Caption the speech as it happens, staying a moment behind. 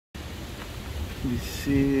This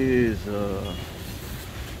is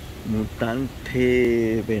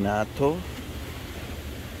Mutante Venato.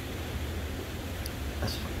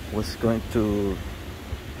 I was going to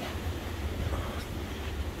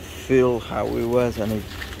feel how it was, and it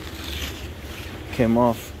came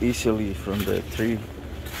off easily from the tree.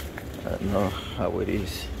 I don't know how it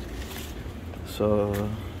is. So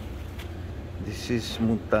this is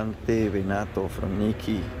Mutante Venato from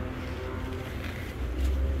Nikki.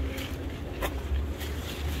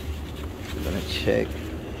 I'm gonna check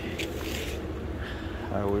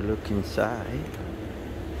how we look inside.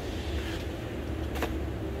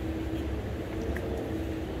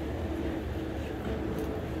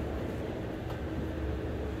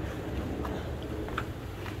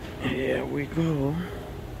 Here we go.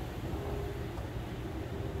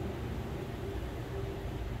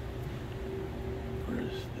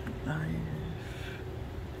 Where's the knife?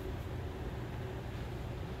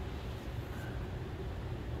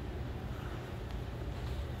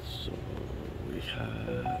 So we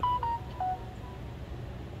have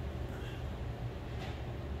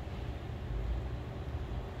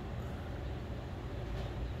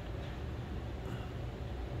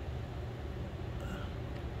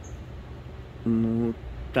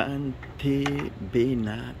Mutante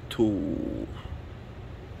Venato.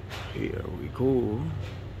 Here we go.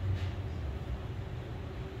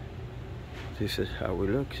 This is how it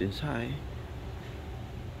looks inside.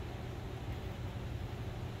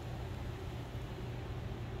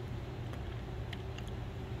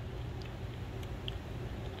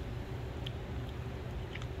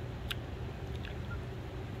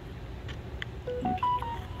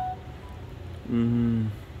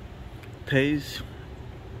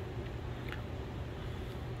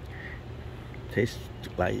 Tastes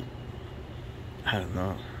like, I don't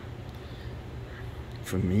know.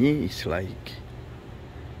 For me, it's like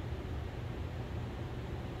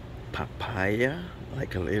papaya,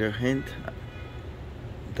 like a little hint.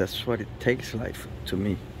 That's what it tastes like to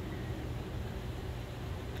me.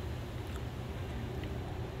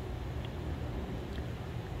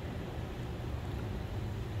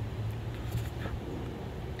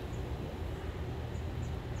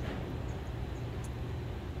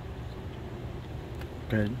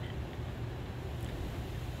 Okay.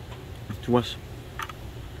 It was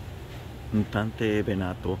Mutante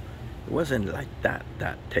Venato. It wasn't like that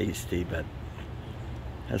tasty, but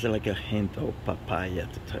has like a hint of papaya,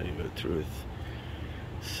 to tell you the truth.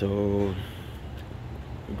 So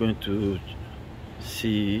we're going to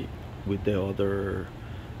see with the other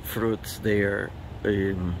fruits there,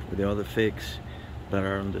 with the other figs that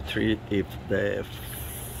are on the tree, if the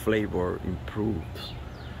flavor improves.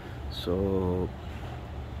 So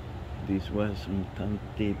this was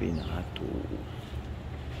Mutante Venato.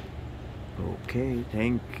 Okay,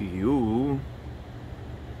 thank you.